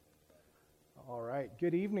All right.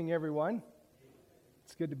 Good evening, everyone.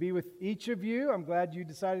 It's good to be with each of you. I'm glad you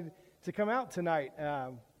decided to come out tonight.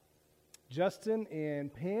 Justin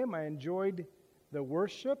and Pam, I enjoyed the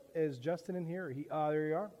worship. Is Justin in here? There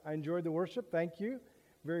you are. I enjoyed the worship. Thank you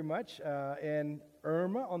very much. And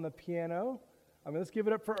Irma on the piano. I mean, let's give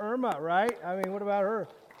it up for Irma, right? I mean, what about her?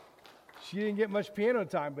 She didn't get much piano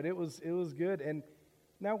time, but it was good. And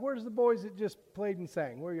now, where's the boys that just played and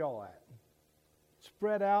sang? Where are y'all at?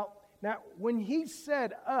 Spread out. Now, when he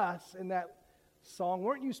said us in that song,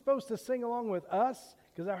 weren't you supposed to sing along with us?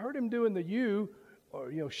 Because I heard him doing the you,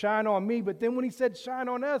 or, shine on me. But then when he said shine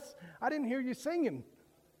on us, I didn't hear you singing.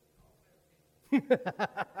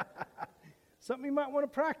 Something you might want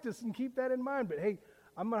to practice and keep that in mind. But hey,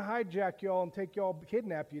 I'm going to hijack y'all and take y'all,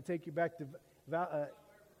 kidnap you, take you back to, there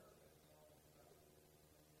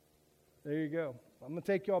you go. I'm going to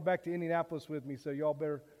take y'all back to Indianapolis with me, so y'all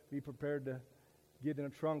better be prepared to get in a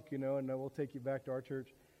trunk, and we'll take you back to our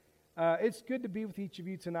church. It's good to be with each of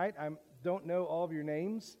you tonight. I don't know all of your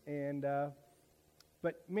names,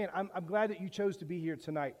 but man, I'm glad that you chose to be here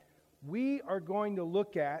tonight. We are going to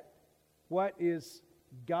look at what is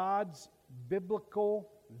God's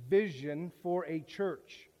biblical vision for a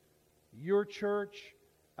church. Your church,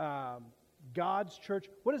 God's church.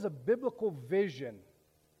 What is a biblical vision?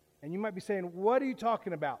 And you might be saying, what are you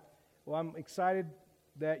talking about? Well, I'm excited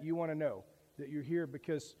that you want to know, that you're here,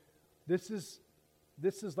 because this is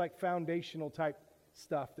like foundational type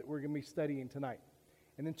stuff that we're going to be studying tonight.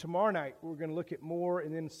 And then tomorrow night, we're going to look at more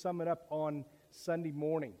and then sum it up on Sunday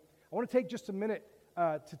morning. I want to take just a minute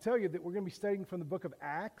to tell you that we're going to be studying from the book of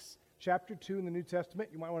Acts, chapter 2 in the New Testament.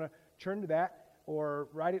 You might want to turn to that or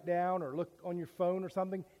write it down or look on your phone or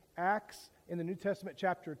something. Acts in the New Testament,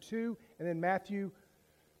 chapter 2, and then Matthew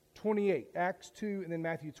 28. Acts 2 and then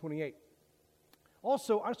Matthew 28.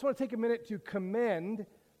 Also, I just want to take a minute to commend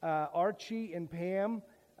Archie and Pam.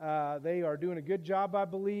 They are doing a good job, I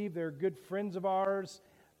believe. They're good friends of ours.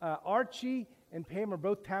 Archie and Pam are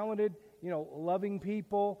both talented, loving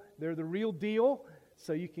people. They're the real deal,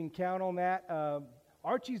 so you can count on that.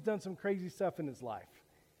 Archie's done some crazy stuff in his life.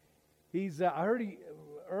 I heard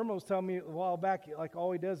Irma was telling me a while back, like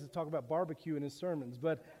all he does is talk about barbecue in his sermons,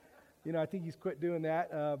 but I think he's quit doing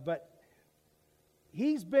that. But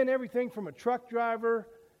he's been everything from a truck driver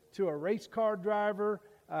to a race car driver,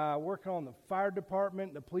 working on the fire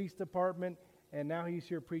department, the police department, and now he's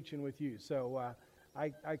here preaching with you. So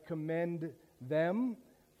I commend them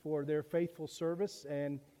for their faithful service.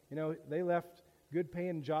 And, they left good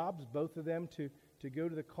paying jobs, both of them, to go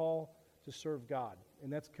to the call to serve God.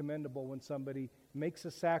 And that's commendable when somebody makes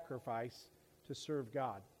a sacrifice to serve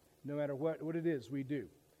God, no matter what it is we do.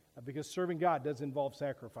 Because serving God does involve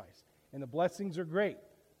sacrifice. And the blessings are great,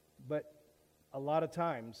 but a lot of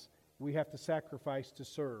times we have to sacrifice to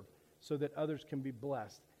serve so that others can be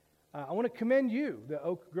blessed. I want to commend you, the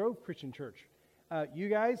Oak Grove Christian Church. You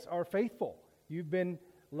guys are faithful. You've been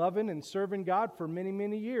loving and serving God for many,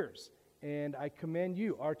 many years. And I commend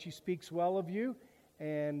you. Archie speaks well of you,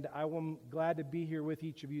 and I am glad to be here with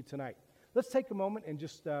each of you tonight. Let's take a moment and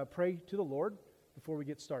just pray to the Lord before we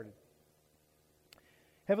get started.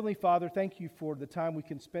 Heavenly Father, thank you for the time we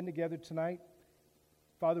can spend together tonight.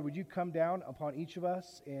 Father, would you come down upon each of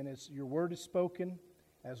us, and as your word is spoken,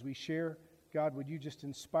 as we share, God, would you just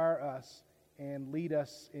inspire us and lead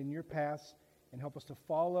us in your paths and help us to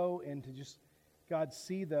follow and to just, God,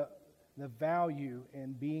 see the value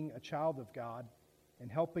in being a child of God and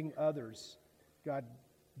helping others. God,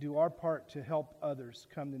 do our part to help others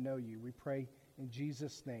come to know you. We pray in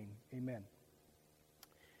Jesus' name. Amen.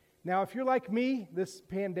 Now, if you're like me, this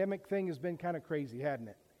pandemic thing has been kind of crazy, hadn't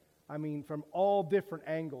it? I mean, from all different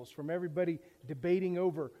angles, from everybody debating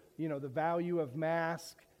over, the value of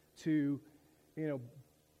masks to,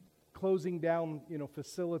 closing down,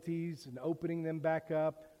 facilities and opening them back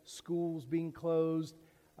up, schools being closed,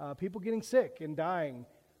 people getting sick and dying,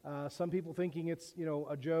 some people thinking it's,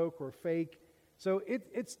 a joke or fake. So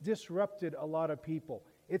it's disrupted a lot of people.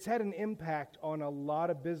 It's had an impact on a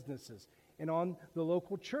lot of businesses and on the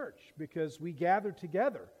local church, because we gather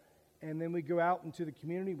together and then we go out into the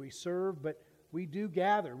community, we serve, but we do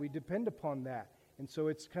gather, we depend upon that. And so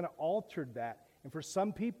it's kind of altered that. And for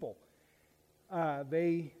some people,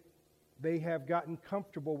 they have gotten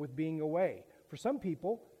comfortable with being away. For some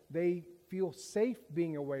people, they feel safe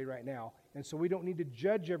being away right now. And so we don't need to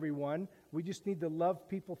judge everyone. We just need to love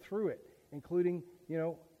people through it, including,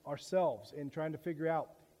 ourselves, and trying to figure out,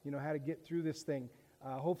 how to get through this thing.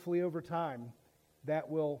 Hopefully over time, that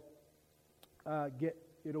will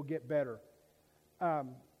it'll get better.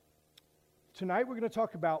 Tonight we're going to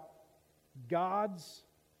talk about God's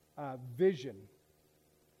vision,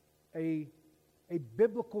 a a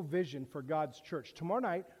biblical vision for God's church. Tomorrow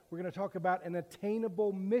night, we're going to talk about an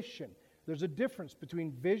attainable mission. There's a difference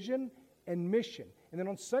between vision and mission. And then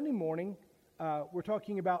on Sunday morning, we're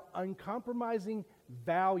talking about uncompromising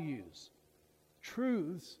values,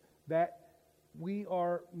 truths that we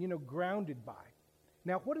are, grounded by.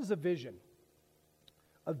 Now, what is a vision?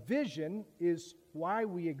 A vision is why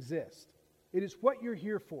we exist. It is what you're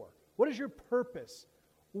here for. What is your purpose?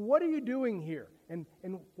 What are you doing here? And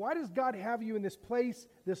why does God have you in this place,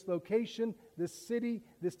 this location, this city,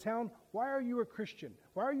 this town? Why are you a Christian?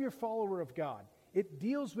 Why are you a follower of God? It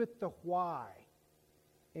deals with the why.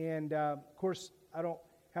 And, of course, I don't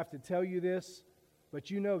have to tell you this, but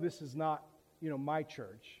this is not, my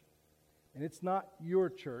church. And it's not your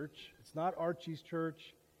church. It's not Archie's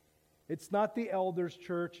church. It's not the elders'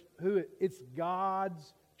 church. It's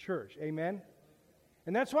God's church. Amen?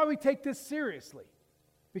 And that's why we take this seriously.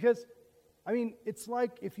 Because, it's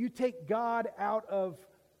like if you take God out of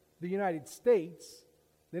the United States,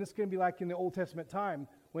 then it's going to be like in the Old Testament time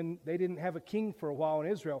when they didn't have a king for a while in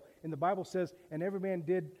Israel. And the Bible says, and every man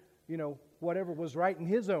did, whatever was right in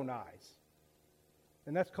his own eyes.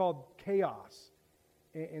 And that's called chaos.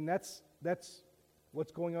 And that's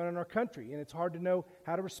what's going on in our country. And it's hard to know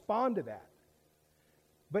how to respond to that.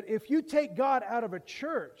 But if you take God out of a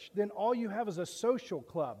church, then all you have is a social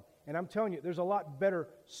club. And I'm telling you, there's a lot better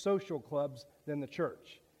social clubs than the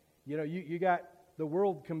church. You got the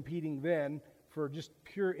world competing then for just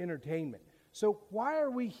pure entertainment. So why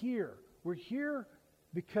are we here? We're here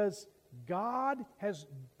because God has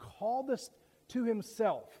called us to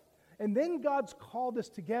himself. And then God's called us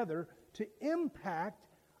together to impact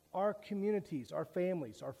our communities, our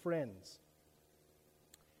families, our friends.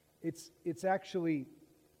 It's actually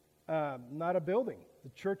not a building.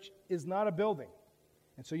 The church is not a building.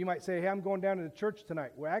 And so you might say, hey, I'm going down to the church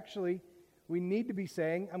tonight. Well, actually, we need to be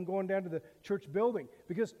saying, I'm going down to the church building,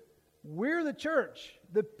 because we're the church.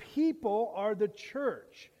 The people are the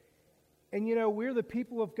church. And we're the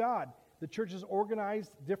people of God. The church is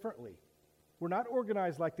organized differently. We're not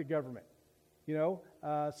organized like the government.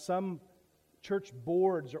 Some church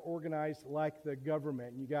boards are organized like the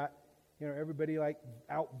government. You got, everybody like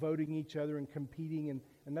outvoting each other and competing,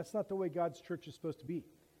 and that's not the way God's church is supposed to be.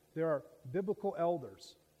 There are biblical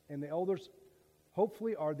elders, and the elders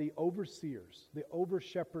hopefully are the overseers, the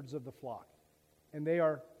over-shepherds of the flock. And they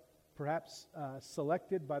are perhaps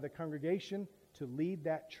selected by the congregation to lead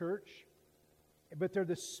that church, but they're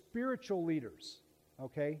the spiritual leaders,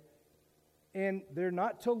 okay? And they're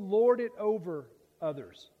not to lord it over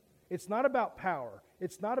others. It's not about power.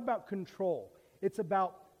 It's not about control. It's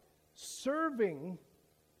about serving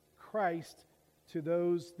Christ to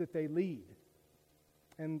those that they lead.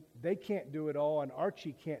 And they can't do it all, and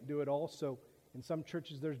Archie can't do it all, so in some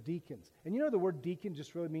churches there's deacons. And the word deacon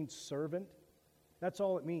just really means servant. That's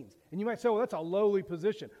all it means. And you might say, well, that's a lowly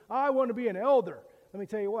position. I want to be an elder. Let me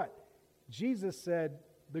tell you what. Jesus said,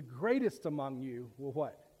 the greatest among you will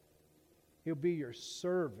what? He'll be your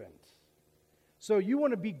servant. So you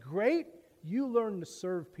want to be great? You learn to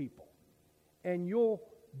serve people, and you'll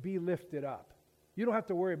be lifted up. You don't have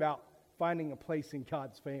to worry about finding a place in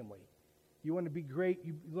God's family. You want to be great,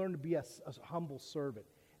 you learn to be a humble servant.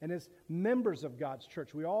 And as members of God's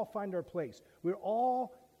church, we all find our place. We're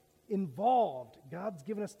all involved. God's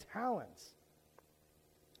given us talents.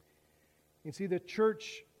 You see, the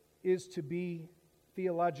church is to be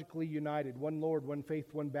theologically united. One Lord, one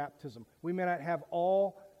faith, one baptism. We may not have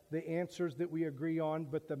all the answers that we agree on,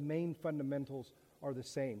 but the main fundamentals are the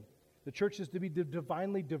same. The church is to be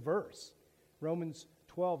divinely diverse. Romans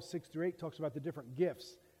 12, 6-8 talks about the different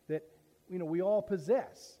gifts that we all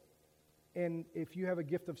possess. And if you have a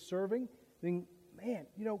gift of serving, then, man,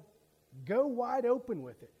 go wide open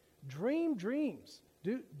with it. Dream dreams.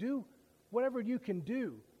 Do whatever you can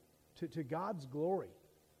do to God's glory.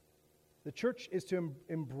 The church is to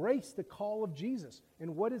embrace the call of Jesus.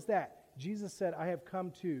 And what is that? Jesus said, I have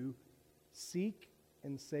come to seek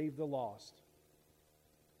and save the lost.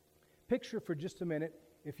 Picture for just a minute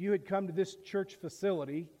if you had come to this church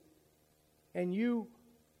facility and you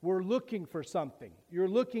were looking for something. You're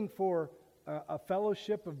looking for a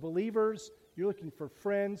fellowship of believers. You're looking for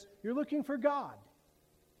friends. You're looking for God.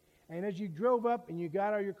 And as you drove up and you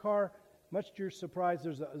got out of your car, much to your surprise,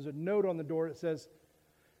 there's a note on the door that says,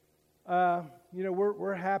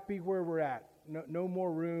 we're happy where we're at. No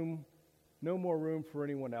more room for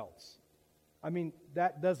anyone else.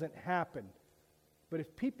 That doesn't happen. But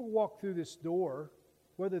if people walk through this door,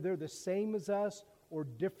 whether they're the same as us or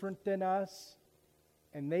different than us,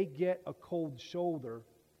 and they get a cold shoulder,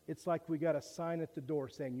 it's like we got a sign at the door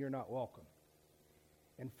saying, you're not welcome.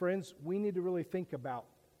 And friends, we need to really think about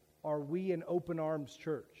are we an open arms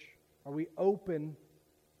church? Are we open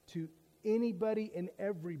to anybody and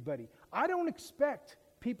everybody? I don't expect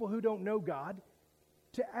people who don't know God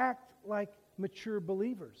to act like mature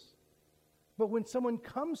believers. But when someone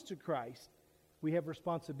comes to Christ, we have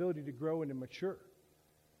responsibility to grow and to mature.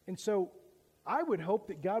 And so I would hope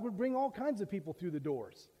that God would bring all kinds of people through the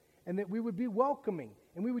doors, and that we would be welcoming,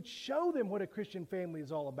 and we would show them what a Christian family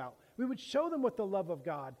is all about. We would show them what the love of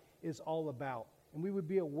God is all about, and we would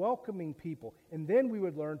be a welcoming people. And then we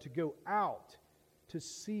would learn to go out to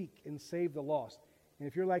seek and save the lost. And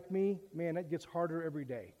if you're like me, man, that gets harder every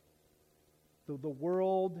day. The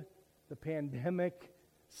world, the pandemic,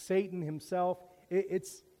 Satan himself,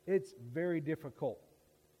 it's very difficult.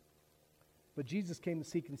 But Jesus came to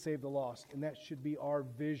seek and save the lost, and that should be our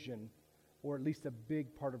vision, or at least a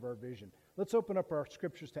big part of our vision. Let's open up our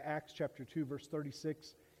scriptures to Acts chapter 2, verse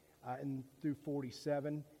 36 and through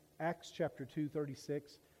 47. Acts chapter 2,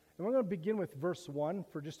 36. And we're going to begin with verse 1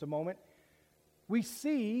 for just a moment. We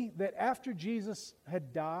see that after Jesus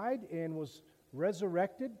had died and was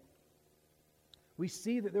resurrected, we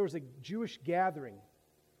see that there was a Jewish gathering.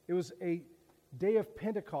 It was a day of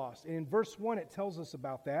Pentecost. And in verse 1, it tells us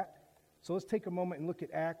about that. So let's take a moment and look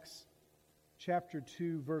at Acts chapter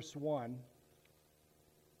 2, verse 1.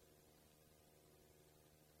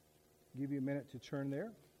 Give you a minute to turn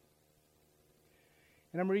there.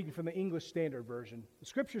 And I'm reading from the English Standard Version. The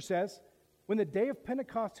scripture says, when the day of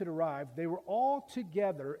Pentecost had arrived, they were all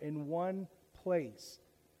together in one place.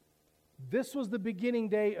 This was the beginning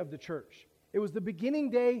day of the church. It was the beginning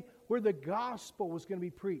day where the gospel was going to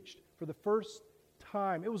be preached for the first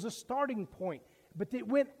time. It was a starting point, but it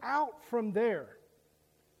went out from there.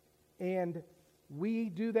 And we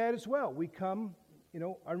do that as well. We come,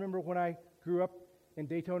 I remember when I grew up in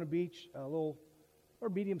Daytona Beach, a little or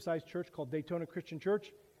medium-sized church called Daytona Christian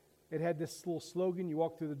Church. It had this little slogan: you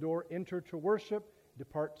walk through the door, enter to worship,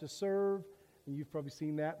 depart to serve. And you've probably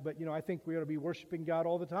seen that, but I think we ought to be worshiping God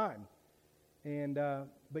all the time. And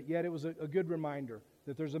but yet it was a good reminder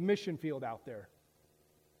that there's a mission field out there.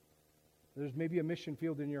 There's maybe a mission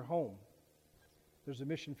field in your home. There's a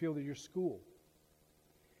mission field at your school.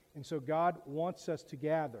 And so God wants us to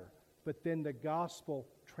gather, but then the gospel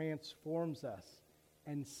transforms us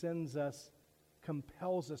and sends us,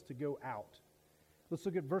 compels us to go out. Let's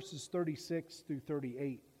look at verses 36 through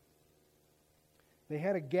 38. They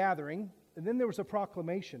had a gathering, and then there was a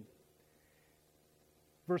proclamation.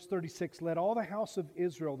 Verse 36, let all the house of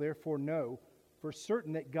Israel therefore know for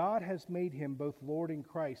certain that God has made him both Lord and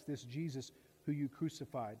Christ, this Jesus who you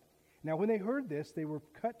crucified. Now when they heard this, they were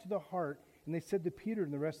cut to the heart, and they said to Peter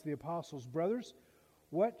and the rest of the apostles, brothers,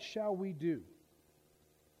 what shall we do?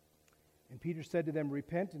 And Peter said to them,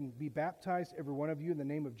 repent and be baptized, every one of you, in the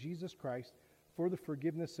name of Jesus Christ, for the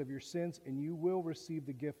forgiveness of your sins, and you will receive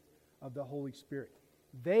the gift of the Holy Spirit.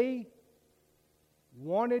 They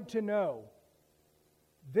wanted to know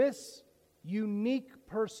this unique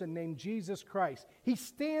person named Jesus Christ. He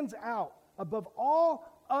stands out above all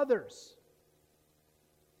others.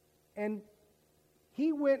 And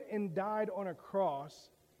he went and died on a cross,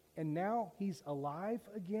 and now he's alive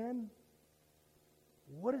again?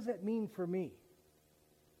 What does that mean for me?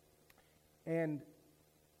 And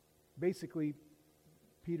basically,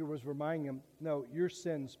 Peter was reminding him, no, your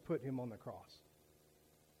sins put him on the cross.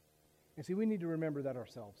 And see, we need to remember that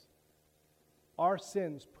ourselves. Our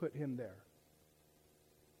sins put him there.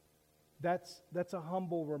 That's a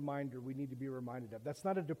humble reminder we need to be reminded of. That's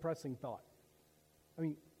not a depressing thought. I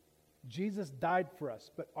mean, Jesus died for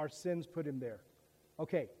us, but our sins put him there.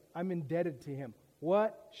 Okay, I'm indebted to him.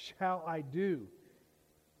 What shall I do?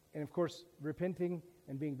 And of course, repenting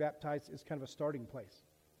and being baptized is kind of a starting place.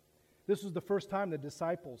 This was the first time the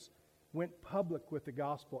disciples went public with the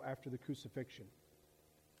gospel after the crucifixion.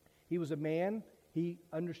 He was a man. He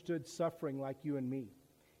understood suffering like you and me.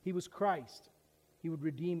 He was Christ. He would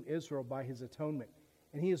redeem Israel by his atonement.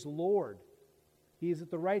 And he is Lord. He is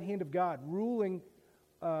at the right hand of God, ruling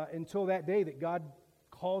until that day that God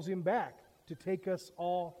calls him back to take us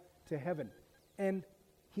all to heaven. And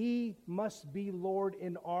he must be Lord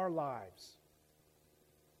in our lives.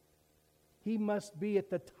 He must be at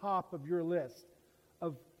the top of your list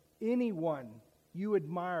of anyone you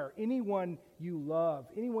admire, anyone you love,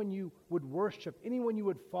 anyone you would worship, anyone you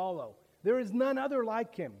would follow. There is none other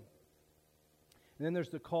like him. And then there's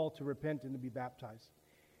the call to repent and to be baptized.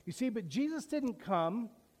 You see, but Jesus didn't come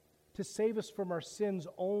to save us from our sins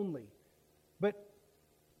only, but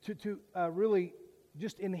to really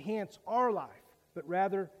just enhance our life, but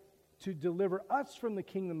rather to deliver us from the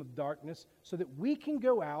kingdom of darkness so that we can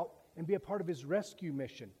go out and be a part of his rescue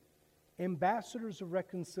mission. Ambassadors of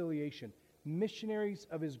reconciliation, missionaries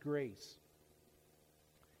of His grace.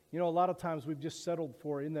 You know, a lot of times we've just settled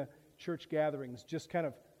for, in the church gatherings, just kind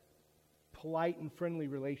of polite and friendly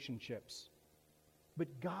relationships.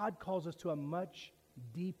 But God calls us to a much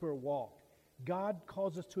deeper walk. God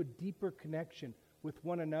calls us to a deeper connection with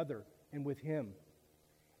one another and with Him.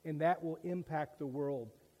 And that will impact the world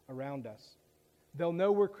around us. They'll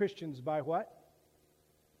know we're Christians by what?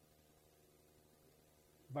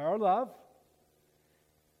 By our love.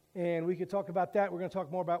 And we could talk about that. We're going to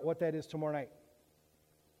talk more about what that is tomorrow night.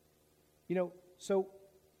 You know, so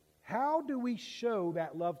how do we show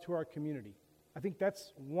that love to our community? I think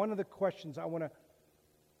that's one of the questions I want to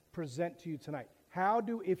present to you tonight.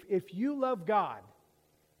 If you love God,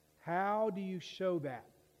 how do you show that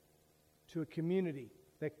to a community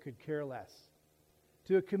that could care less?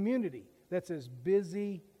 To a community that's as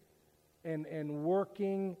busy and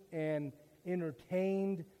working and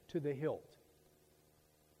entertained to the hilt,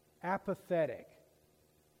 apathetic,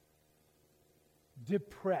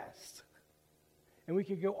 depressed, and we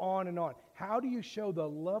could go on and on. How do you show the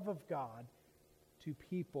love of God to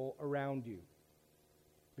people around you?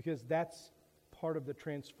 Because that's part of the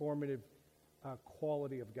transformative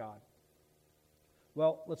quality of God.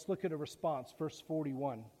 Well, let's look at a response. Verse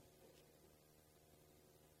 41.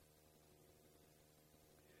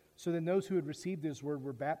 So then those who had received His word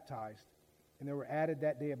were baptized, and there were added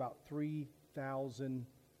that day about 3,000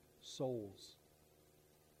 souls.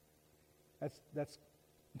 That's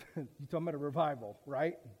you're talking about a revival,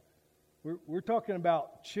 right? We're talking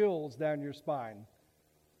about chills down your spine.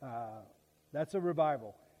 That's a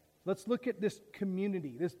revival. Let's look at this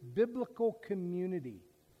community, this biblical community.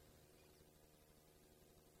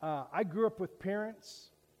 I grew up with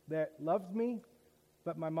parents that loved me,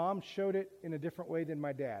 but my mom showed it in a different way than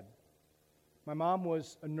my dad. My mom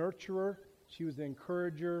was a nurturer. She was an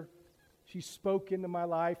encourager. She spoke into my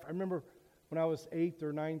life. I remember when I was about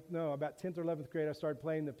 10th or 11th grade, I started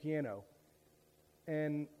playing the piano.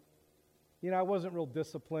 And, you know, I wasn't real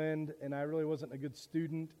disciplined, and I really wasn't a good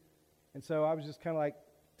student. And so I was just kind of like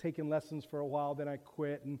taking lessons for a while, then I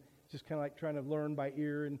quit and just kind of like trying to learn by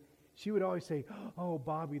ear. And she would always say, "Oh,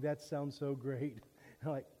 Bobby, that sounds so great." And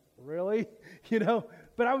I'm like, really? You know?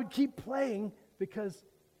 But I would keep playing because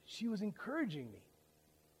she was encouraging me.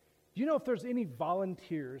 Do you know if there's any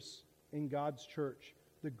volunteers in God's church,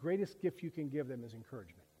 the greatest gift you can give them is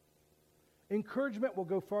encouragement. Encouragement will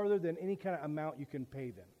go farther than any kind of amount you can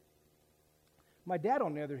pay them. My dad,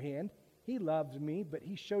 on the other hand, he loved me, but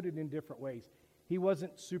he showed it in different ways. He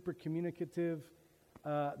wasn't super communicative.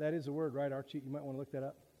 That is a word, right, Archie? You might want to look that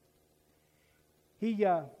up. He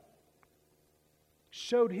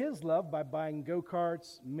showed his love by buying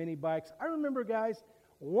go-karts, mini bikes. I remember, guys,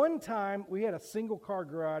 one time we had a single-car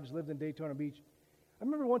garage, lived in Daytona Beach. I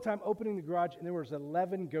remember one time opening the garage, and there was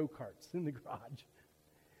 11 go-karts in the garage.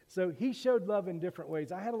 So he showed love in different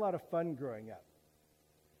ways. I had a lot of fun growing up.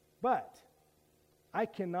 But I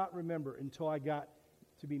cannot remember until I got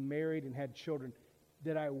to be married and had children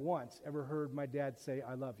that I once ever heard my dad say,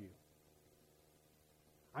 "I love you.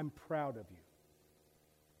 I'm proud of you."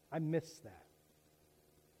 I miss that.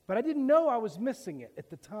 But I didn't know I was missing it at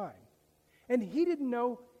the time. And he didn't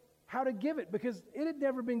know how to give it because it had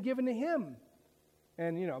never been given to him.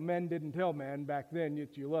 And, you know, men didn't tell men back then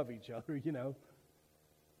that you love each other, you know.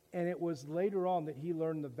 And it was later on that he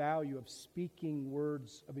learned the value of speaking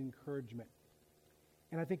words of encouragement.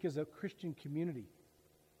 And I think as a Christian community,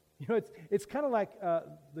 you know, it's kind of like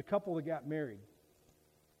the couple that got married.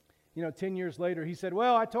 You know, 10 years later, he said,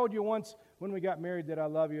 "Well, I told you once when we got married that I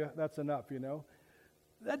love you. That's enough, you know."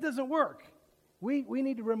 That doesn't work. We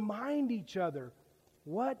need to remind each other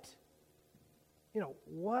what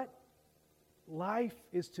life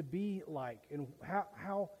is to be like and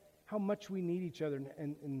how much we need each other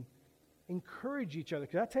and encourage each other.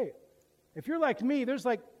 Because I tell you, if you're like me, there's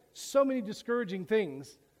like so many discouraging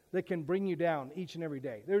things that can bring you down each and every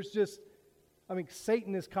day. There's just,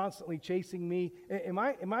 Satan is constantly chasing me. Am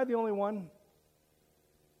I the only one?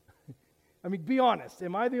 Be honest.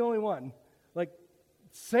 Am I the only one? Like,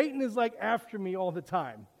 Satan is like after me all the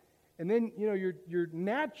time. And then, you know, your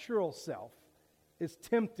natural self is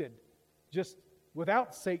tempted just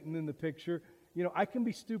without Satan in the picture. You know, I can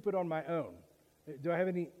be stupid on my own. Do I have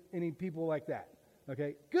any people like that?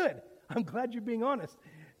 Okay, good. I'm glad you're being honest.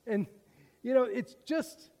 And, you know, it's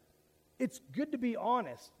good to be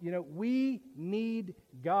honest. You know, we need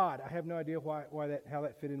God. I have no idea how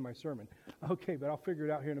that fit in my sermon. Okay, but I'll figure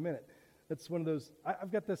it out here in a minute. That's one of those, I've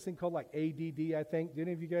got this thing called like ADD, I think. Do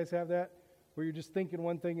any of you guys have that? Where you're just thinking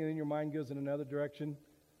one thing and then your mind goes in another direction.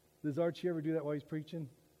 Does Archie ever do that while he's preaching?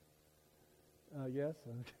 Yes?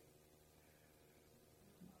 Okay.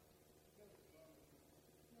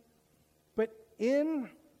 But in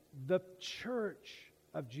the church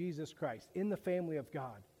of Jesus Christ, in the family of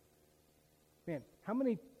God, man, how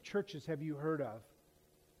many churches have you heard of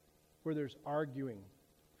where there's arguing,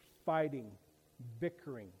 fighting,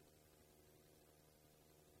 bickering?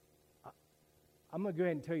 I'm going to go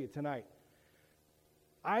ahead and tell you tonight.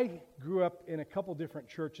 I grew up in a couple different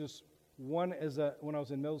churches. One when I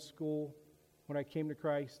was in middle school, when I came to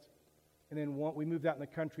Christ, and then we moved out in the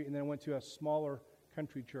country, and then went to a smaller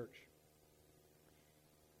country church.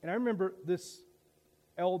 And I remember this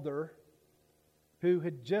elder who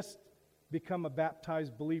had just become a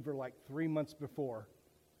baptized believer like 3 months before,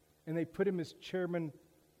 and they put him as chairman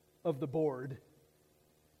of the board,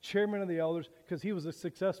 chairman of the elders, because he was a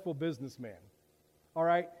successful businessman. All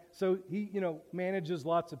right, so he, manages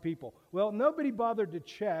lots of people. Well, nobody bothered to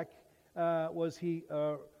check, was he,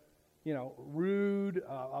 rude,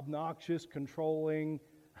 obnoxious, controlling,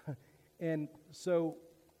 and so,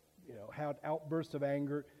 had outbursts of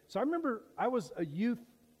anger. So I remember I was a youth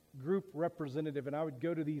group representative, and I would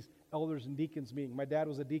go to these elders and deacons meeting. My dad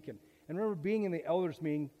was a deacon. And I remember being in the elders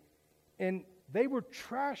meeting, and they were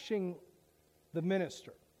trashing the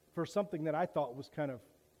minister for something that I thought was kind of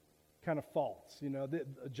false.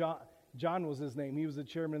 John was his name. He was the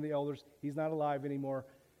chairman of the elders. He's not alive anymore.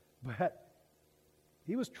 But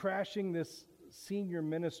he was trashing this senior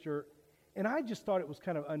minister, and I just thought it was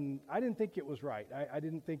kind of, I didn't think it was right. I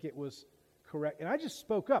didn't think it was correct. And I just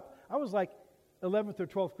spoke up. I was like 11th or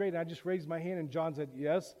 12th grade, and I just raised my hand, and John said,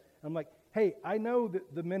 yes. I'm like, hey, I know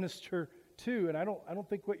the minister too, and I don't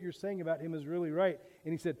think what you're saying about him is really right.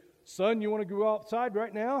 And he said, son, you want to go outside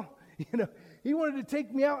right now? He wanted to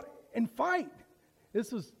take me out and fight.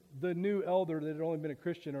 This was the new elder that had only been a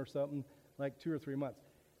Christian or something, like 2 or 3 months.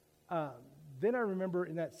 Then I remember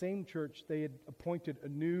in that same church, they had appointed a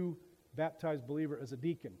new baptized believer as a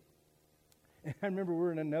deacon. And I remember we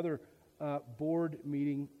were in another board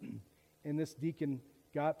meeting, and this deacon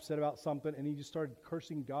got upset about something, and he just started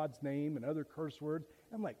cursing God's name and other curse words.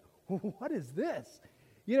 I'm like, what is this?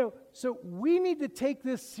 So we need to take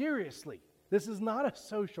this seriously. This is not a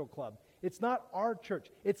social club. It's not our church.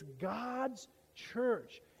 It's God's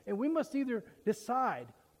church. And we must either decide,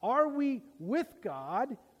 are we with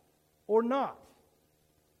God or not?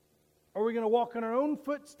 Are we going to walk in our own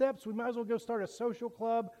footsteps? We might as well go start a social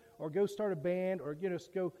club or go start a band or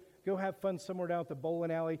go have fun somewhere down at the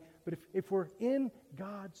bowling alley. But if we're in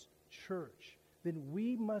God's church, then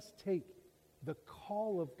we must take the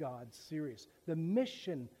call of God serious, the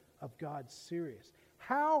mission of God serious.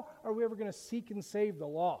 How are we ever going to seek and save the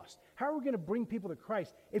lost? How are we going to bring people to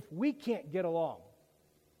Christ if we can't get along?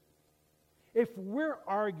 If we're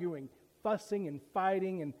arguing, fussing, and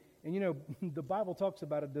fighting, and the Bible talks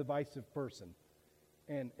about a divisive person,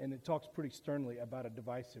 and it talks pretty sternly about a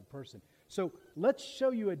divisive person. So let's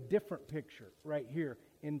show you a different picture right here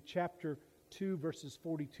in chapter 2, verses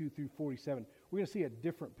 42 through 47. We're going to see a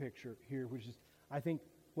different picture here, which is, I think,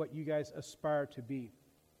 what you guys aspire to be.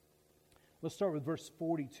 Let's start with verse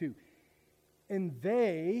 42. And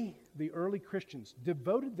they, the early Christians,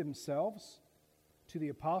 devoted themselves to the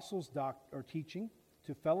apostles' teaching,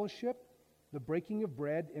 to fellowship, the breaking of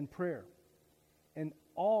bread, and prayer. And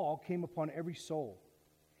all came upon every soul.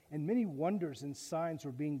 And many wonders and signs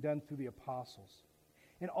were being done through the apostles.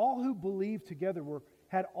 And all who believed together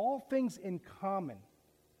had all things in common.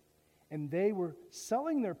 And they were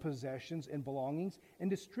selling their possessions and belongings and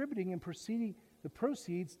distributing and the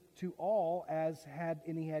proceeds to all as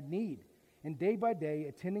any had need. And day by day,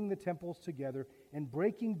 attending the temples together and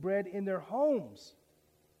breaking bread in their homes,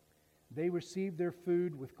 they received their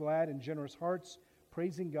food with glad and generous hearts,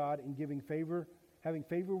 praising God and having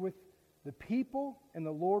favor with the people, and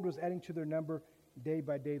the Lord was adding to their number day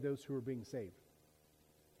by day those who were being saved.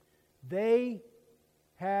 They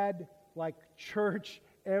had like church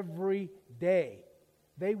every day.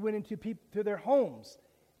 They went into to their homes,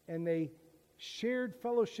 and they shared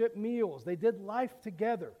fellowship meals. They did life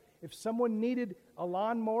together. If someone needed a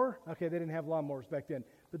lawnmower, okay, they didn't have lawnmowers back then,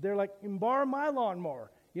 but they're like, borrow my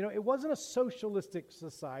lawnmower. It wasn't a socialistic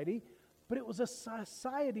society, but it was a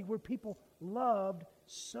society where people loved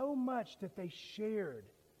so much that they shared.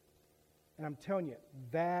 And I'm telling you,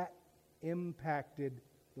 that impacted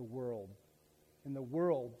the world. And the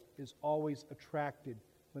world is always attracted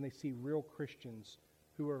when they see real Christians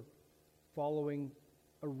who are following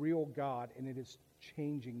a real God, and it is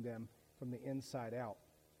changing them from the inside out.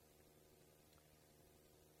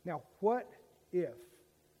 Now, what if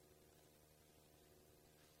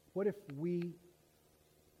we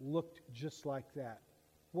looked just like that?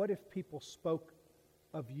 What if people spoke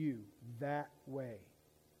of you that way?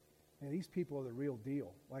 And these people are the real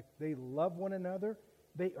deal. Like, they love one another,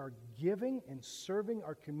 They are giving and serving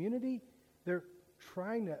our community. They're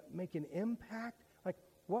trying to make an impact. Like,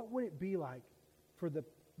 what would it be like for the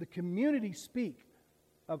community speak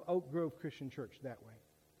of Oak Grove Christian Church that way?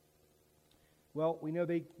 Well, we know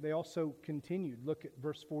they also continued. Look at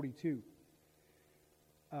verse 42.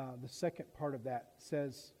 The second part of that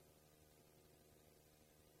says,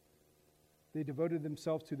 they devoted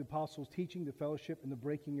themselves to the apostles' teaching, the fellowship, and the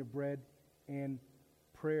breaking of bread and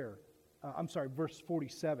prayer. Verse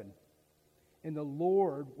 47. And the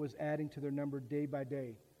Lord was adding to their number day by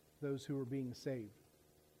day those who were being saved.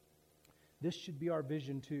 This should be our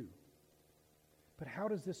vision too. But how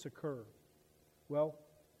does this occur? Well,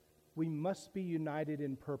 we must be united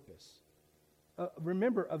in purpose.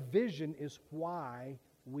 Remember, a vision is why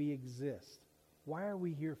we exist. Why are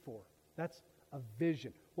we here for? That's a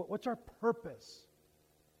vision. What's our purpose?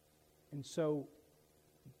 And so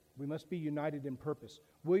we must be united in purpose.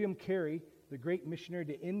 William Carey, the great missionary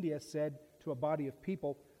to India, said to a body of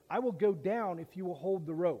people, I will go down if you will hold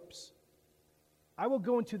the ropes. I will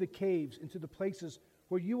go into the caves, into the places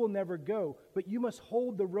where you will never go, but you must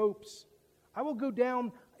hold the ropes. I will go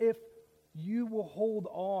down if you will hold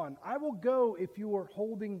on. I will go if you are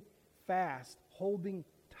holding fast, holding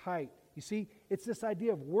tight. You see, it's this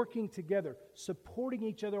idea of working together, supporting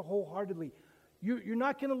each other wholeheartedly. You're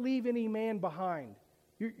not going to leave any man behind.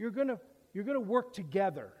 You're going to work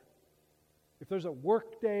together. If there's a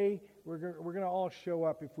work day, we're going to all show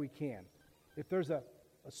up if we can. If there's a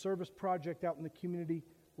service project out in the community,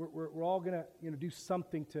 we're all going to do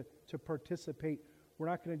something to participate. We're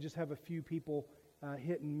not going to just have a few people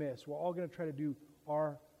hit and miss. We're all going to try to do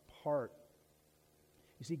our part.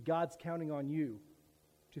 You see, God's counting on you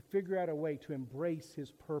to figure out a way to embrace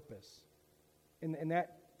His purpose. And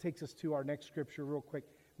that takes us to our next scripture real quick.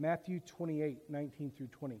 Matthew 28, 19 through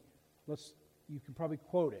 20. You can probably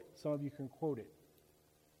quote it. Some of you can quote it.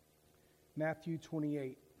 Matthew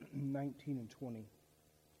 28, 19 and 20.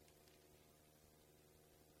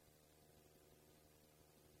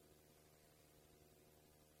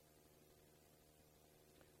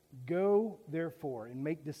 Go, therefore, and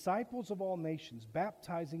make disciples of all nations,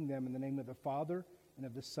 baptizing them in the name of the Father, and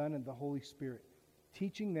of the Son, and of the Holy Spirit,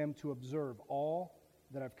 teaching them to observe all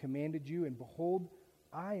that I've commanded you, and behold,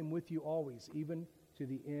 I am with you always, even to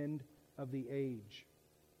the end of the age.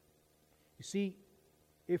 You see,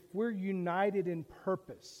 if we're united in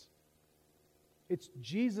purpose, it's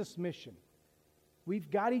Jesus' mission. We've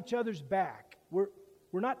got each other's back. We're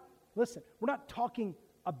not talking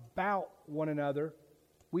about one another.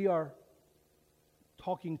 We are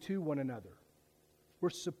talking to one another. We're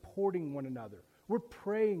supporting one another. We're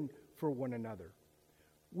praying for one another.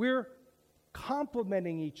 We're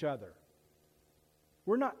complimenting each other.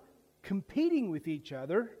 We're not competing with each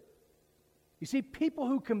other. You see, people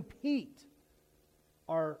who compete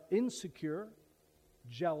are insecure,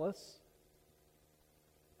 jealous,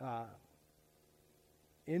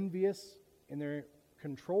 envious, and they're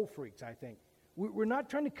control freaks, I think. We're not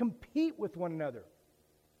trying to compete with one another.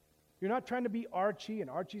 You're not trying to be Archie, and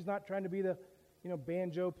Archie's not trying to be the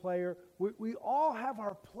banjo player. We all have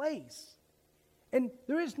our place. And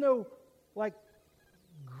there is no,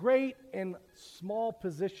 great and small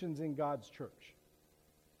positions in God's church.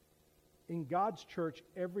 In God's church,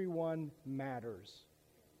 everyone matters.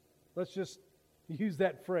 Let's just use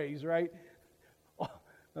that phrase, right?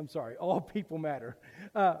 I'm sorry, all people matter.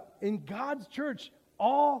 In God's church,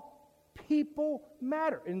 all people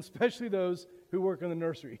matter, and especially those who work in the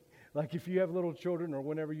nursery. Like if you have little children or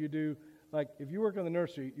whenever you do, if you work in the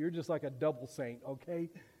nursery, you're just like a double saint, okay?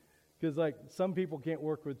 Because some people can't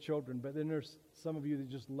work with children, but then there's some of you that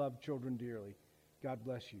just love children dearly. God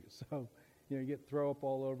bless you. So, you get throw up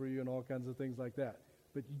all over you and all kinds of things like that.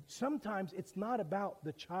 But sometimes it's not about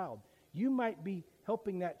the child. You might be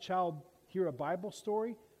helping that child hear a Bible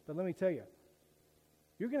story, but let me tell you,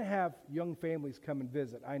 you're going to have young families come and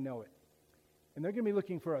visit. I know it. And they're going to be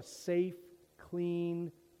looking for a safe,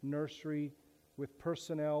 clean nursery with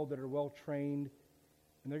personnel that are well trained.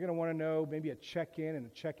 And they're going to want to know maybe a check-in and a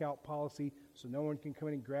check-out policy so no one can come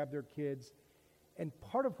in and grab their kids. And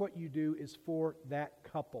part of what you do is for that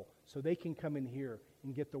couple so they can come in here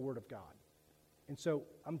and get the Word of God. And so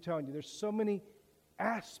I'm telling you, there's so many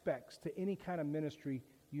aspects to any kind of ministry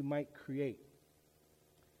you might create.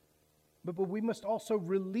 But we must also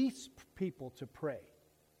release people to pray.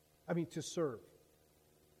 To serve.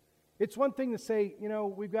 It's one thing to say,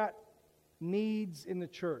 we've got needs in the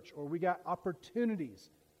church or we got opportunities.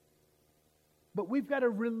 But we've got to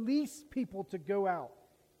release people to go out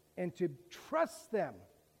and to trust them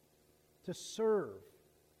to serve,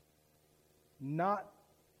 not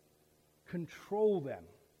control them.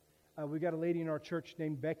 We got a lady in our church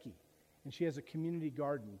named Becky, and she has a community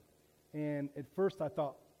garden. And at first I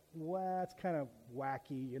thought, well, that's kind of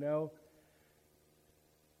wacky, you know.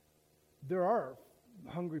 There are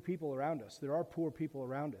hungry people around us. There are poor people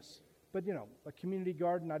around us. But, you know, a community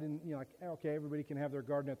garden, I didn't, you know, like, okay, everybody can have their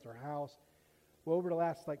garden at their house. Well, over the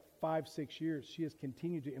last, 5-6 years, she has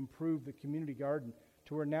continued to improve the community garden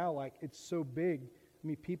to where now, it's so big. I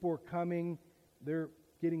mean, people are coming. They're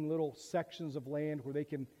getting little sections of land where they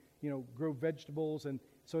can, grow vegetables. And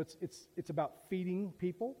so it's about feeding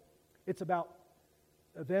people. It's about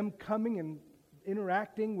them coming and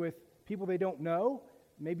interacting with people they don't know,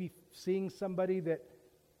 maybe seeing somebody that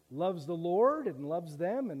loves the Lord and loves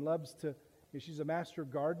them and loves to, she's a master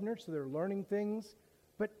gardener, so they're learning things.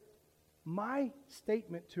 But my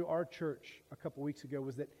statement to our church a couple weeks ago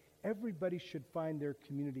was that everybody should find their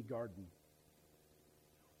community garden.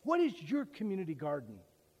 What is your community garden?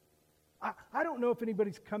 I don't know if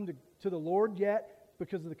anybody's come to the Lord yet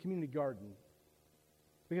because of the community garden.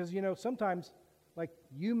 Because, sometimes,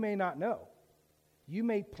 you may not know. You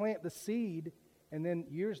may plant the seed, and then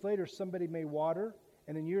years later somebody may water,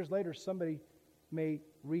 and then years later somebody may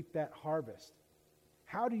reap that harvest.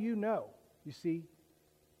 How do you know? You see,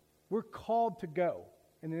 we're called to go,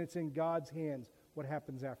 and then it's in God's hands what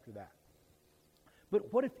happens after that.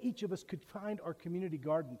 But what if each of us could find our community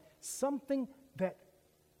garden, something that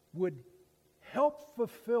would help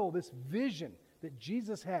fulfill this vision that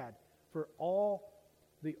Jesus had for all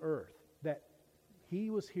the earth, that he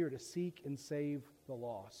was here to seek and save the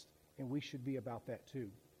lost, and we should be about that too.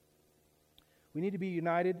 We need to be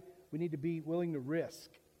united. We need to be willing to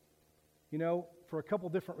risk. For a couple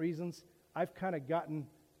different reasons, I've kind of gotten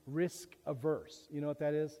risk averse. You know what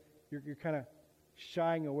that is? You're kind of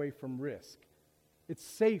shying away from risk. It's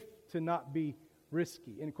safe to not be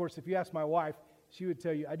risky. And of course, if you ask my wife, she would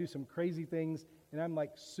tell you I do some crazy things, and I'm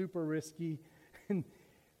super risky, and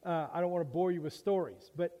I don't want to bore you with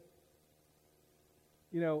stories. But,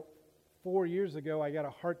 4 years ago, I got a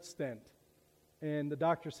heart stent, and the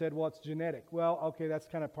doctor said, well, it's genetic. Well, okay, that's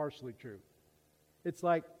kind of partially true. It's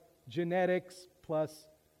like genetics plus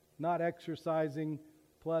not exercising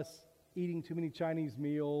plus eating too many Chinese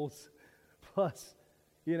meals plus,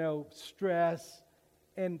 stress.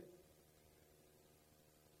 And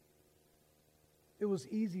it was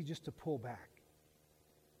easy just to pull back.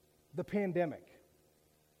 The pandemic,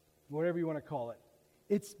 whatever you want to call it,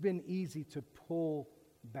 it's been easy to pull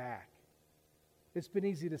back. It's been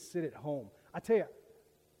easy to sit at home. I tell you,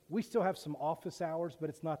 we still have some office hours, but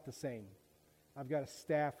it's not the same. I've got a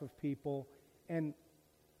staff of people, and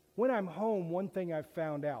when I'm home, one thing I've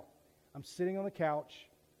found out, I'm sitting on the couch,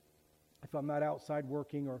 if I'm not outside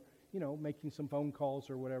working or, making some phone calls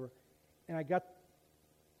or whatever, and I got,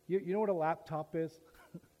 you know what a laptop is?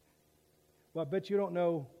 Well, I bet you don't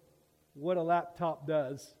know what a laptop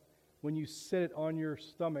does when you sit it on your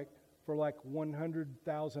stomach for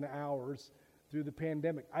 100,000 hours through the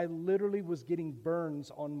pandemic. I literally was getting burns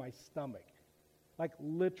on my stomach.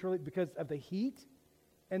 Literally because of the heat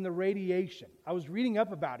and the radiation. I was reading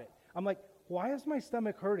up about it. I'm like, why is my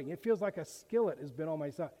stomach hurting? It feels like a skillet has been on my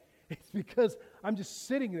stomach. It's because I'm just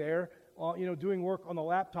sitting there, doing work on the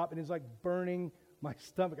laptop, and it's burning my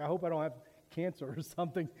stomach. I hope I don't have cancer or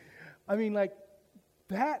something. I mean,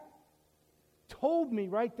 that told me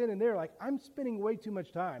right then and there, I'm spending way too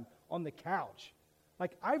much time on the couch.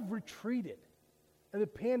 I've retreated, and the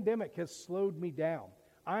pandemic has slowed me down.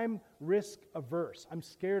 I'm risk averse. I'm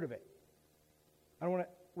scared of it. I don't want to,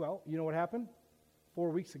 well, you know what happened?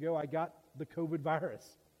 4 weeks ago, I got the COVID virus.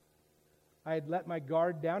 I had let my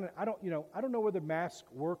guard down, and I don't know whether masks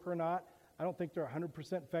work or not. I don't think they're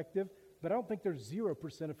 100% effective, but I don't think they're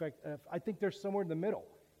 0% effective. I think they're somewhere in the middle.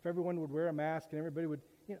 If everyone would wear a mask and everybody would,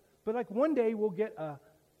 but one day we'll get a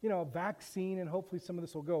vaccine, and hopefully some of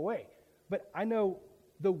this will go away. But I know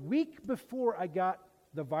the week before I got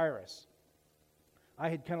the virus, I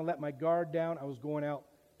had kind of let my guard down. I was going out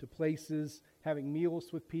to places, having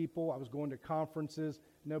meals with people. I was going to conferences.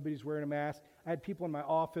 Nobody's wearing a mask. I had people in my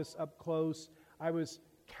office up close. I was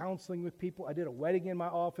counseling with people. I did a wedding in my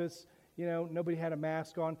office. Nobody had a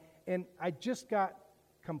mask on. And I just got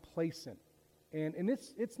complacent. And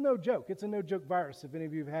it's no joke. It's a no-joke virus, if any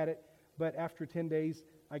of you have had it. But after 10 days,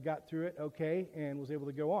 I got through it okay and was able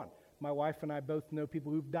to go on. My wife and I both know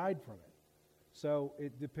people who've died from it. So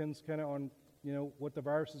it depends kind of on, what the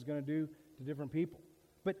virus is going to do to different people.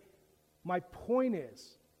 But my point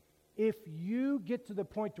is, if you get to the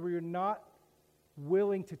point where you're not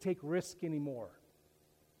willing to take risk anymore,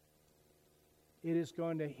 it is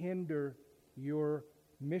going to hinder your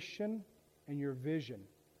mission and your vision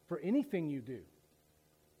for anything you do.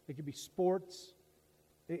 It could be sports.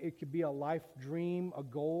 It could be a life dream, a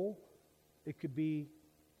goal. It could be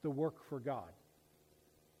the work for God.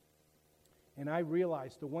 And I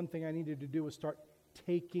realized the one thing I needed to do was start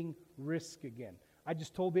taking risk again. I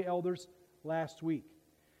just told the elders last week.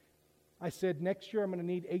 I said, next year I'm going to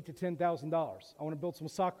need $8,000 to $10,000. I want to build some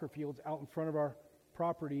soccer fields out in front of our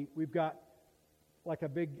property. We've got like a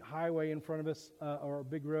big highway in front of us, or a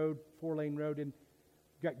big road, 4-lane road, and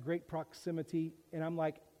got great proximity. And I'm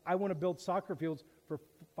like, I want to build soccer fields for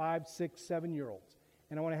 5, 6, 7-year-olds.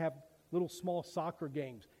 And I want to have little small soccer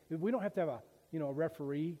games. We don't have to have a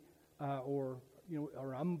referee, or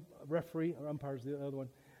referee, or umpire's the other one.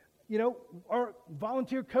 Our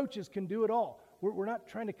volunteer coaches can do it all. We're not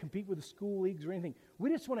trying to compete with the school leagues or anything. We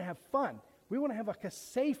just want to have fun. We want to have like a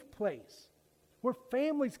safe place where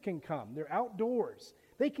families can come. They're outdoors.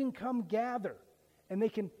 They can come gather, and they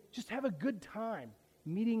can just have a good time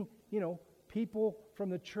meeting, people from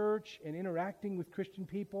the church and interacting with Christian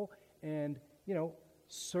people and,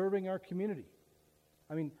 serving our community.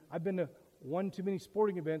 I mean, I've been to one too many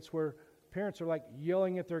sporting events where parents are like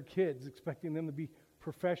yelling at their kids, expecting them to be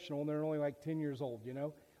professional, and they're only like 10 years old,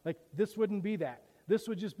 Like, this wouldn't be that. This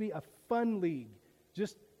would just be a fun league,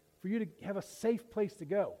 just for you to have a safe place to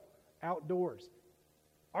go, outdoors.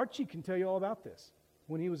 Archie can tell you all about this.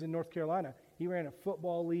 When he was in North Carolina, he ran a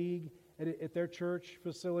football league at their church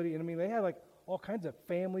facility, and they had like all kinds of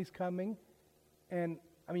families coming, and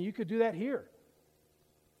you could do that here.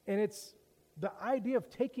 And it's the idea of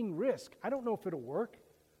taking risk. I don't know if it'll work,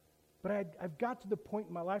 but I've got to the point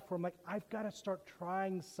in my life where I'm like, I've got to start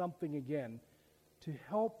trying something again to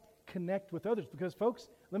help connect with others. Because, folks,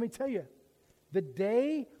 let me tell you, the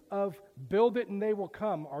day of build it and they will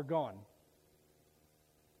come are gone.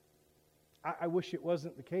 I wish it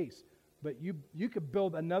wasn't the case. But you could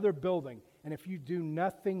build another building, and if you do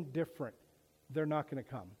nothing different, they're not going to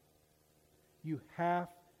come. You have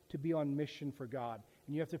to be on mission for God.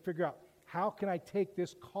 And you have to figure out, how can I take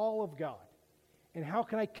this call of God? And how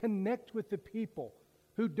can I connect with the people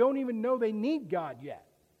who don't even know they need God yet?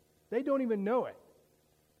 They don't even know it.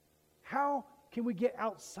 How can we get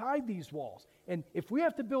outside these walls? And if we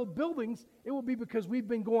have to build buildings, it will be because we've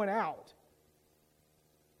been going out.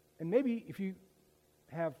 And maybe if you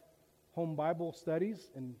have home Bible studies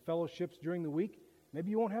and fellowships during the week,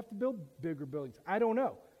 maybe you won't have to build bigger buildings. I don't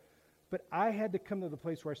know. But I had to come to the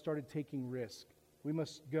place where I started taking risk. We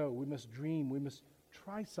must go. We must dream. We must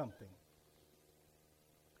try something.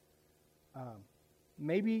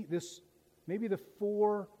 Maybe the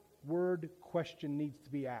 4-word question needs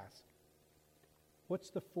to be asked.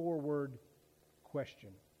 What's the 4-word question?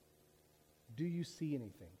 Do you see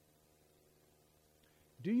anything?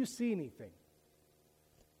 Do you see anything?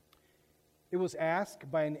 It was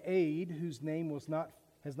asked by an aide whose name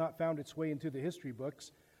has not found its way into the history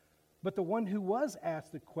books, but the one who was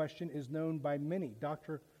asked the question is known by many,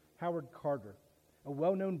 Dr. Howard Carter, a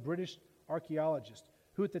well-known British archaeologist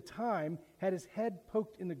who at the time had his head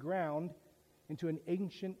poked in the ground into an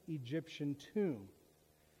ancient Egyptian tomb.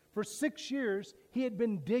 For 6 years, he had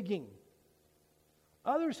been digging.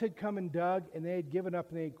 Others had come and dug, and they had given up,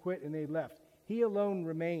 and they had quit, and they had left. He alone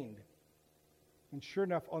remained. And sure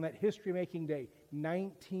enough, on that history-making day,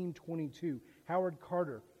 1922, Howard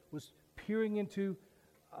Carter was peering into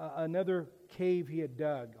another cave he had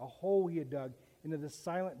dug, a hole he had dug into the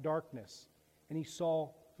silent darkness. And he saw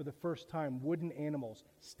for the first time wooden animals,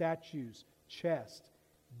 statues, chests,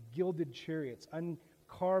 gilded chariots,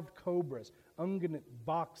 uncarved cobras, unguent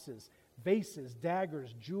boxes, vases,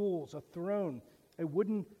 daggers, jewels, a throne, a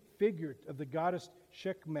wooden figure of the goddess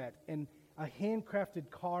Sekhmet, and a handcrafted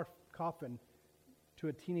coffin to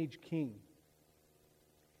a teenage king.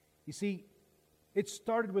 You see, it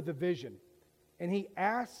started with a vision. And he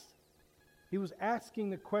was asking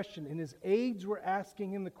the question, and his aides were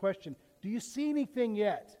asking him the question, do you see anything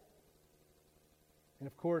yet? And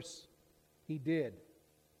of course, he did.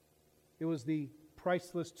 It was the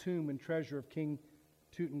priceless tomb and treasure of King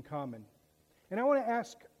Tutankhamun. And I want to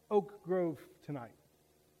ask Oak Grove tonight,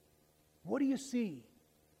 what do you see?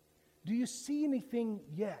 Do you see anything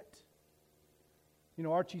yet?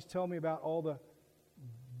 Archie's telling me about all the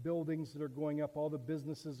buildings that are going up, all the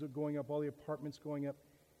businesses that are going up, all the apartments going up.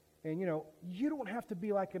 And, you don't have to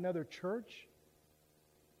be like another church.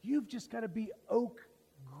 You've just got to be Oak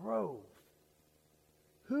Grove.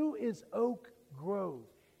 Who is Oak Grove?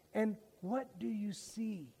 And what do you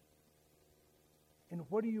see? And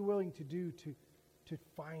what are you willing to do to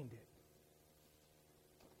find it?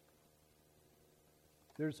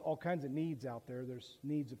 There's all kinds of needs out there. There's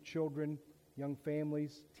needs of children, young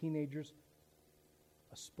families, teenagers,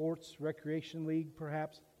 a sports recreation league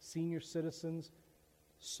perhaps, senior citizens,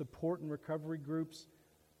 support and recovery groups,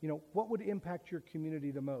 What would impact your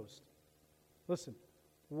community the most? Listen,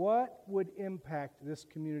 what would impact this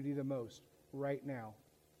community the most right now?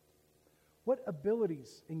 What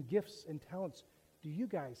abilities and gifts and talents do you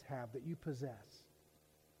guys have that you possess?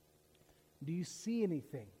 Do you see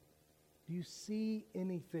anything? Do you see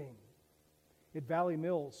anything? At Valley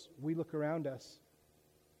Mills, we look around us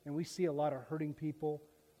and we see a lot of hurting people,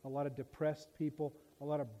 a lot of depressed people, a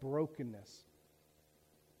lot of brokenness.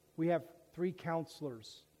 We have 3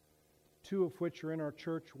 counselors, 2 of which are in our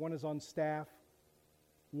church. One is on staff.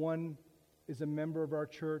 One is a member of our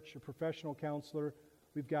church, a professional counselor.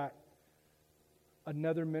 We've got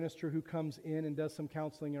another minister who comes in and does some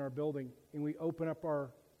counseling in our building. And we open up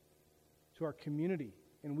to our community,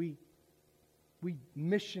 and we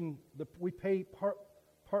pay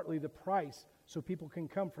partly the price so people can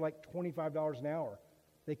come for like $25 an hour.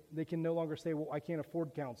 They can no longer say, well, I can't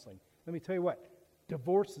afford counseling. Let me tell you what,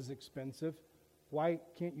 divorce is expensive. Why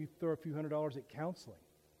can't you throw a few $100s at counseling?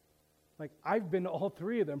 Like, I've been to all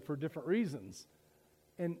 3 of them for different reasons.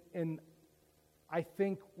 And I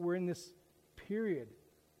think we're in this period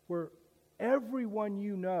where everyone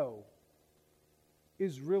you know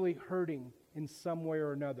is really hurting in some way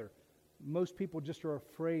or another. Most people just are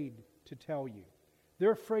afraid to tell you.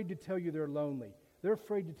 They're afraid to tell you they're lonely. They're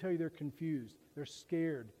afraid to tell you they're confused. They're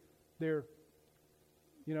scared. They're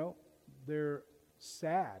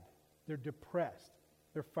sad. They're depressed.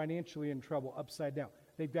 They're financially in trouble, upside down.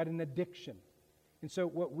 They've got an addiction. And so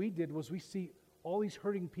what we did was we see all these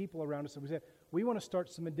hurting people around us, and we said, we want to start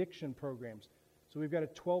some addiction programs. So we've got a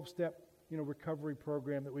 12-step, recovery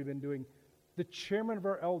program that we've been doing. The chairman of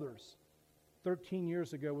our elders 13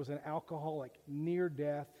 years ago was an alcoholic, near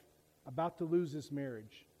death, about to lose his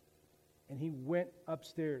marriage. And he went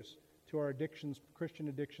upstairs to our Christian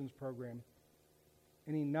addictions program.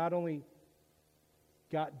 And he not only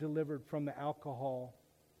got delivered from the alcohol,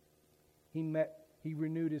 he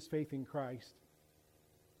renewed his faith in Christ.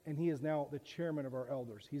 And he is now the chairman of our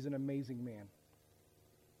elders. He's an amazing man.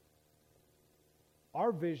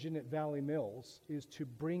 Our vision at Valley Mills is to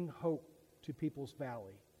bring hope to people's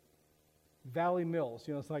valley. Valley Mills,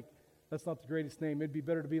 it's like, that's not the greatest name. It'd be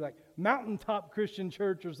better to be like Mountaintop Christian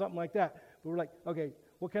Church or something like that. But we're like, okay,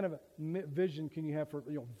 what kind of a vision can you have for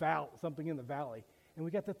something in the valley? And we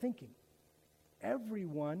got to thinking,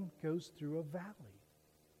 everyone goes through a valley.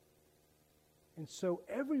 And so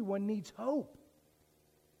everyone needs hope.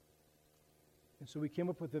 And so we came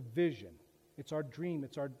up with a vision. It's our dream,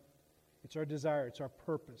 it's our desire, it's our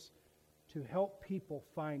purpose to help people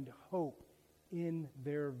find hope in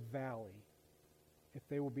their valley, if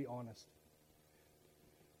they will be honest.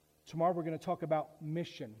 Tomorrow we're going to talk about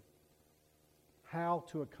mission, how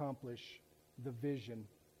to accomplish the vision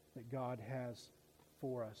that God has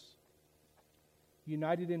for us.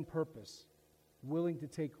 United in purpose, willing to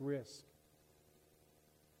take risk,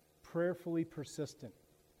 prayerfully persistent.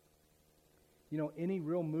 Any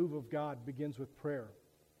real move of God begins with prayer.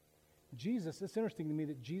 Jesus, it's interesting to me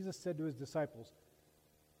that Jesus said to his disciples,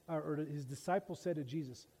 or his disciples said to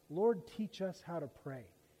Jesus, Lord, teach us how to pray.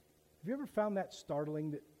 Have you ever found that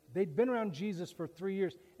startling, that they'd been around Jesus for 3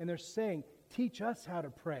 years and they're saying, teach us how to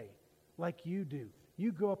pray like you do.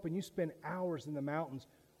 You go up and you spend hours in the mountains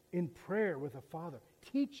in prayer with the Father.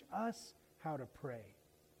 Teach us how to pray.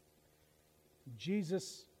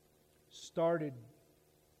 Jesus started,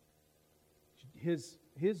 his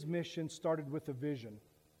mission started with a vision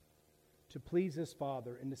to please his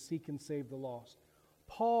Father and to seek and save the lost.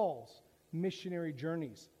 Paul's missionary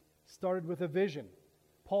journeys started with a vision.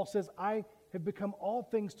 Paul says, I have become all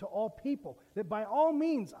things to all people, that by all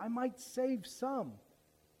means I might save some.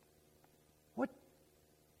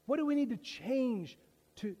 What do we need to change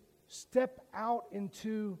to step out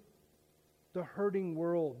into the hurting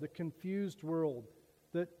world, the confused world,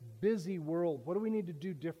 the busy world? What do we need to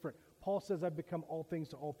do different? Paul says, I've become all things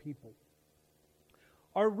to all people.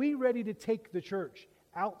 Are we ready to take the church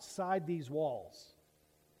outside these walls?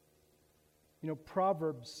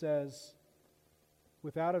 Proverbs says,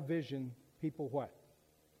 without a vision, people what?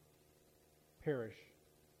 Perish.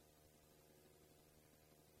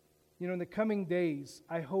 In the coming days,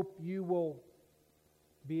 I hope you will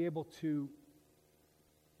be able to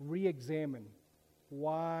re-examine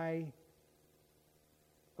why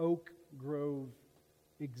Oak Grove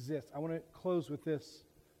exists. I want to close with this.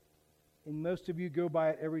 And most of you go by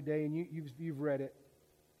it every day, and you've read it.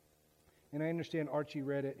 And I understand Archie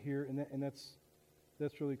read it here, and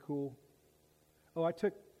that's really cool. Oh, I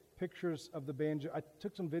took pictures of the banjo. I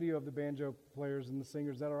took some video of the banjo players and the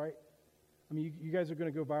singers. Is that all right? I mean, you guys are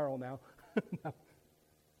going to go viral now. No.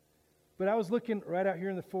 But I was looking right out here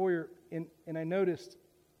in the foyer, and I noticed,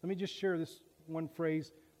 let me just share this one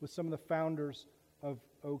phrase. with some of the founders of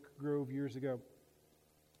Oak Grove years ago.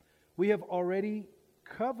 We have already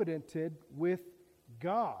covenanted with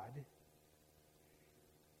God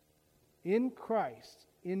in Christ.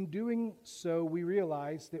 In doing so, we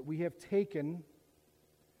realize that we have taken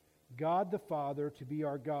God the Father to be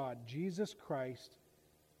our God, Jesus Christ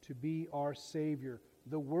to be our Savior,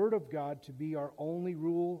 the Word of God to be our only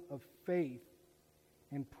rule of faith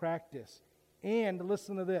and practice. And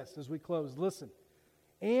listen to this as we close. Listen.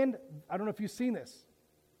 And I don't know if you've seen this.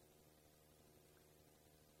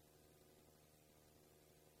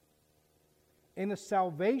 In the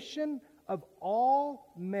salvation of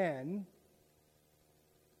all men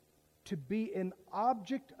to be an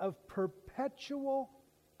object of perpetual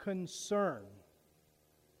concern.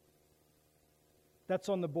 That's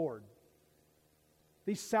on the board.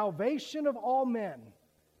 The salvation of all men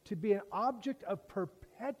to be an object of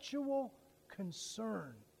perpetual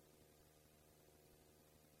concern.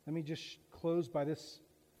 Let me just close by this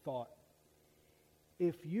thought.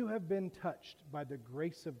 If you have been touched by the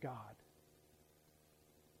grace of God,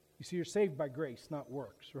 you see, you're saved by grace, not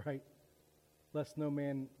works, right? Lest no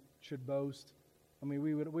man should boast. I mean,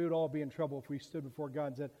 we would all be in trouble if we stood before God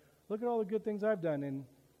and said, look at all the good things I've done, and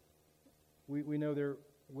we know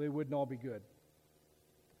they wouldn't all be good.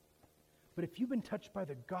 But if you've been touched by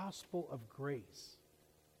the gospel of grace,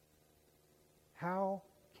 how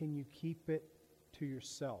can you keep it to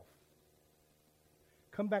yourself?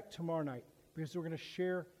 Come back tomorrow night, because we're going to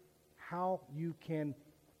share how you can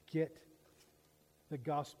get the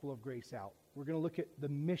gospel of grace out. We're going to look at the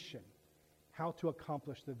mission, how to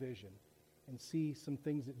accomplish the vision, and see some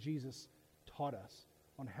things that Jesus taught us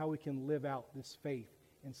on how we can live out this faith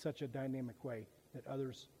in such a dynamic way that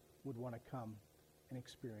others would want to come and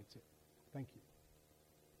experience it. Thank you.